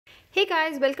Hey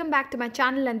guys, welcome back to my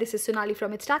channel, and this is Sonali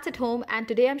from It Starts at Home, and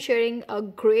today I'm sharing a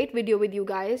great video with you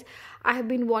guys. I have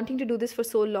been wanting to do this for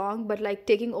so long, but like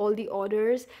taking all the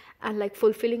orders and like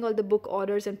fulfilling all the book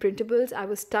orders and printables, I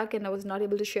was stuck and I was not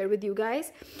able to share with you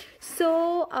guys.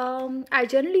 So I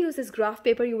generally use this graph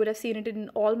paper. You would have seen it in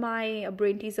all my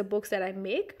Brain Teaser books that I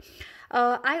make.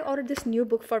 I ordered this new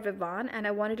book for Vivaan and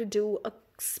I wanted to do a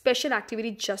special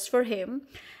activity just for him,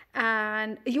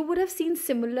 and you would have seen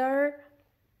similar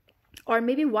or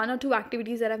maybe one or two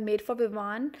activities that I've made for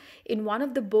Vivaan in one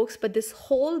of the books, but this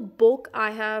whole book I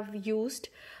have used,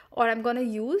 or I'm going to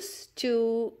use,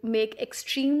 to make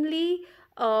extremely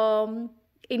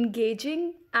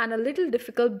engaging and a little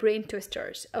difficult brain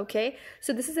twisters. Okay,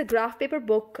 so this is a graph paper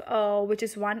book which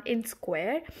is 1 inch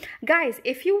square. Guys,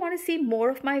 if you want to see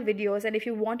more of my videos and if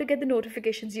you want to get the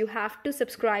notifications, you have to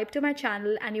subscribe to my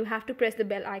channel and you have to press the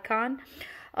bell icon.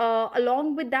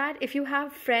 Along with that, if you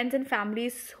have friends and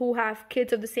families who have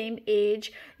kids of the same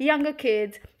age, younger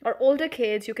kids or older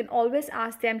kids, you can always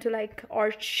ask them to like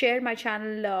or share my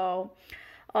channel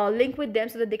link with them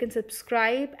so that they can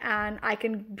subscribe and I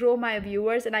can grow my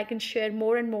viewers and I can share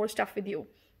more and more stuff with you.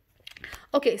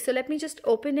 Okay, so let me just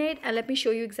open it and let me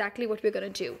show you exactly what we're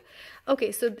going to do.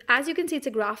 Okay, so as you can see, it's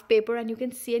a graph paper, and you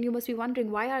can see, and you must be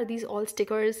wondering, why are these all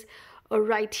stickers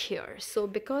right here? So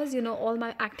because all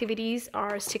my activities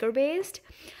are sticker based,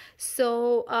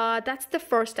 so that's the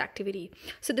first activity.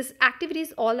 So this activity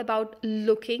is all about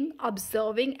looking,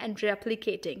 observing and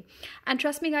replicating. And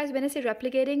trust me guys, when I say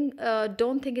replicating,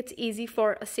 don't think it's easy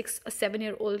for a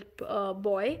 7-year-old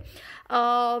boy.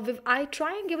 I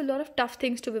try and give a lot of tough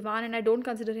things to Vivaan, and I don't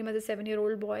consider him as a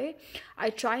 7-year-old boy. I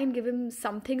try and give him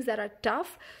some things that are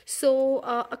tough. So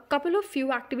a couple of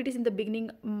few activities in the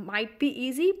beginning might be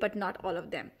easy, but not all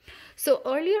of them. So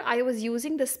earlier I was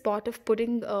using the spot of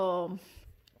putting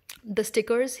the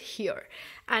stickers here,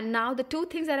 and now the two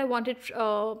things that I wanted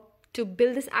to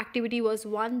build this activity was,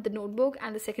 one, the notebook,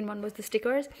 and the second one was the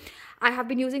stickers. I have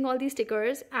been using all these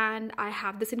stickers and I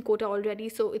have this in quota already,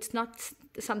 so it's not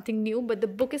something new, but the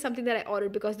book is something that I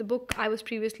ordered because the book I was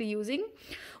previously using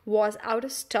was out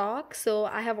of stock. So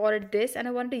I have ordered this and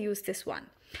I wanted to use this one.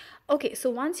 Okay,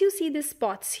 so once you see these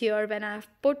spots here, when I've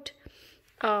put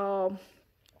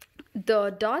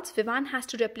the dots, Vivaan has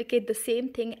to replicate the same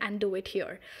thing and do it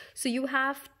here. So you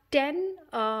have 10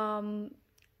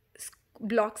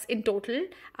 blocks in total.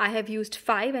 I have used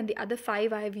 5 and the other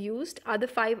 5 I have used. Other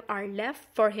 5 are left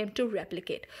for him to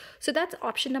replicate. So that's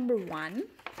option number 1.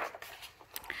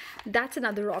 That's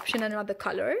another option, another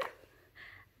color.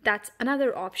 That's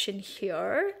another option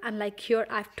here, and like here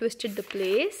I've twisted the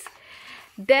place.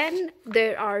 Then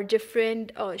there are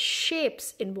different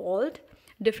shapes involved,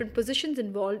 different positions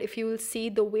involved. If you will see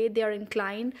the way they are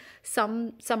inclined,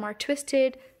 some are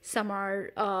twisted, some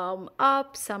are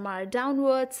up, some are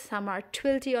downwards, some are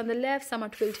twilty on the left, some are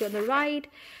twilty on the right,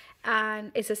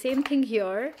 and it's the same thing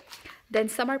here. Then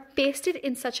some are pasted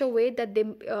in such a way that they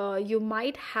you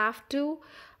might have to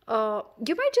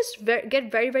you might just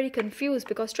get very confused,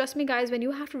 because trust me guys, when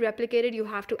you have to replicate it, you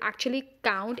have to actually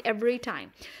count every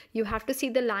time. You have to see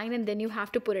the line and then you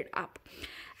have to put it up.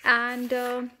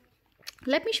 And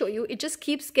let me show you, it just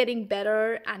keeps getting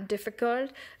better and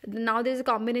difficult. Now there's a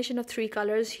combination of 3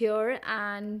 colors here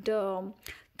and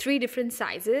 3 different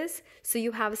sizes. So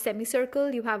you have a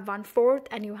semicircle, you have 1/4,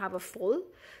 and you have a full.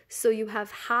 So you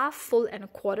have half, full and a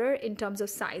quarter in terms of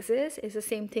sizes. Is the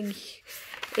same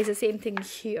thing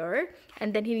here,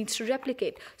 and then he needs to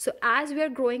replicate. So as we are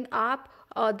growing up,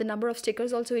 the number of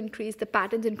stickers also increase, the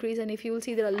patterns increase, and if you will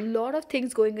see, there are a lot of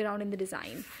things going around in the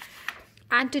design.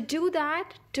 And to do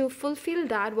that, to fulfill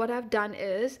that, what I've done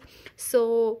is,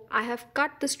 so I have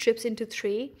cut the strips into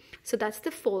 3. So that's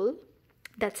the full,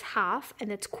 that's half, and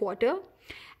that's quarter.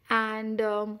 And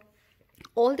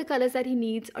all the colors that he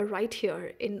needs are right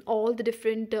here in all the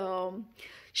different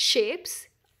shapes.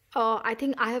 I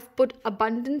think I have put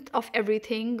abundant of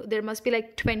everything. There must be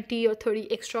like 20 or 30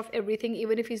 extra of everything,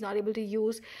 even if he's not able to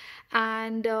use.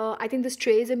 And I think this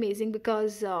tray is amazing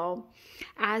because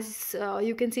as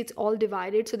you can see, it's all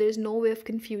divided, so there's no way of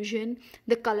confusion.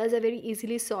 The colors are very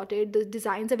easily sorted, the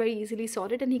designs are very easily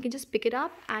sorted, and he can just pick it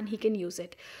up and he can use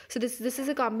it. So this is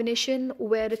a combination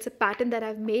where it's a pattern that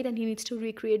I've made and he needs to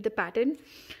recreate the pattern.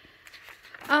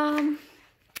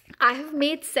 I have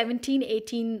made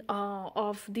 18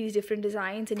 of these different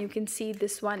designs, and you can see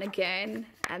this one again,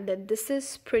 and then this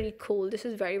is pretty cool. This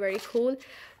is very cool.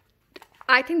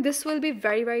 I think this will be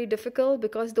very difficult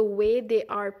because the way they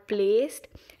are placed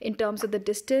in terms of the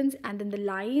distance and then the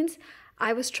lines,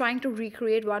 I was trying to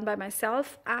recreate one by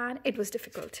myself and it was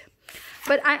difficult.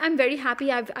 But I'm very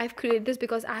happy I've created this,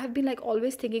 because I have been like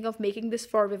always thinking of making this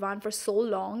for Vivaan for so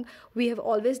long. We have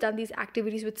always done these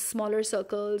activities with smaller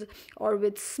circles or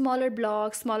with smaller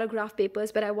blocks, smaller graph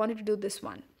papers, but I wanted to do this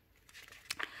one.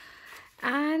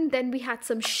 And then we had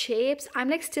some shapes. I'm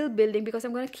like still building, because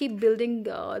I'm going to keep building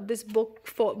this book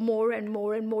for more and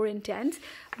more and more intense.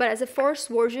 But as a first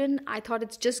version, I thought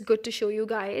it's just good to show you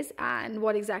guys and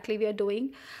what exactly we are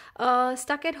doing.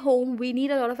 Stuck at home, we need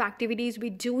a lot of activities.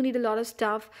 We do need a lot of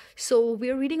stuff. So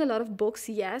we're reading a lot of books.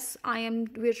 Yes,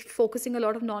 we're focusing a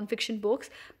lot of non-fiction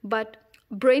books, but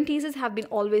Brain Teasers have been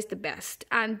always the best,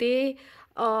 and they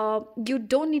you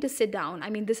don't need to sit down.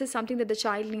 I mean, this is something that the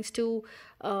child needs to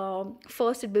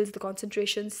first, it builds the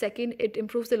concentration. Second, it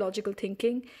improves the logical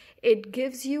thinking. It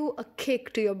gives you a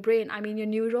kick to your brain. I mean, your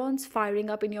neurons firing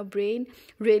up in your brain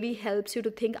really helps you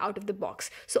to think out of the box.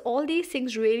 So all these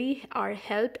things really are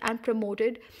helped and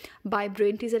promoted by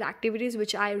Brain Teaser activities,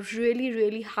 which I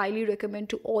really highly recommend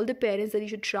to all the parents that you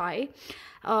should try.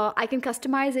 I can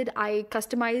customize it. I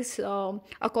customize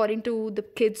according to the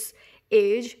kids'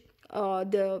 age,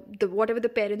 the whatever the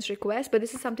parents request, but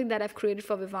this is something that I've created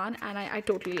for Vivaan, and I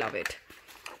totally love it.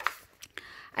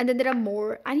 And then there are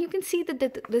more, and you can see that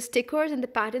the stickers and the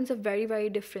patterns are very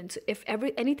different. So if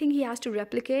anything he has to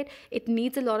replicate, it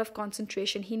needs a lot of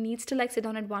concentration. He needs to like sit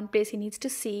down at one place. He needs to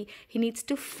see, he needs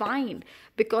to find,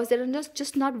 because there are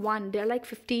just not one, there are like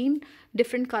 15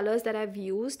 different colors that I've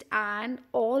used, and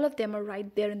all of them are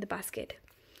right there in the basket.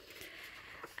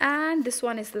 And this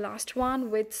one is the last one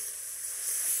with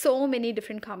so many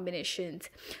different combinations.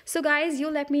 So guys,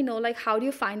 you let me know, like, how do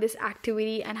you find this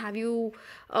activity, and have you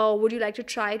would you like to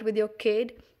try it with your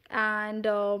kid? And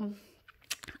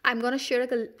I'm gonna share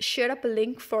up a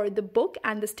link for the book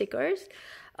and the stickers,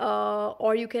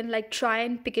 or you can like try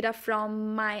and pick it up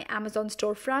from my Amazon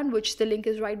storefront, which the link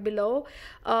is right below.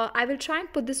 I will try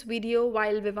and put this video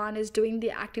while Vivaan is doing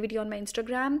the activity on my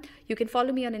Instagram. You can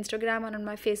follow me on Instagram and on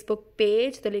my Facebook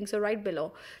page. The links are right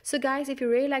below. So guys, if you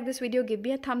really like this video, give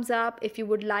me a thumbs up. If you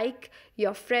would like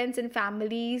your friends and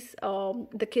families,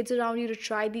 the kids around you, to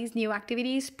try these new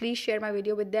activities, please share my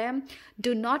video with them.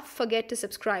 Do not forget to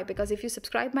subscribe, because if you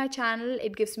subscribe my channel,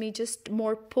 it gives me just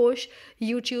more push.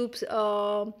 YouTube's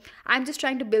I'm just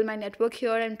trying to build my network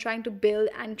here. I'm trying to build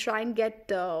and try and get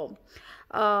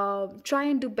try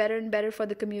and do better and better for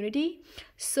the community.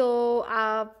 So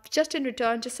just in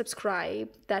return, just subscribe.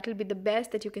 That will be the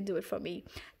best that you can do it for me.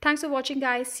 Thanks for watching,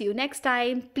 guys. See you next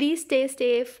time. Please stay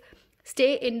safe,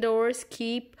 stay indoors,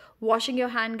 keep washing your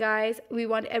hand, guys. We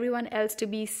want everyone else to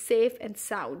be safe and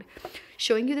sound.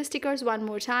 Showing you the stickers one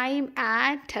more time,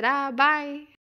 and ta-da, bye.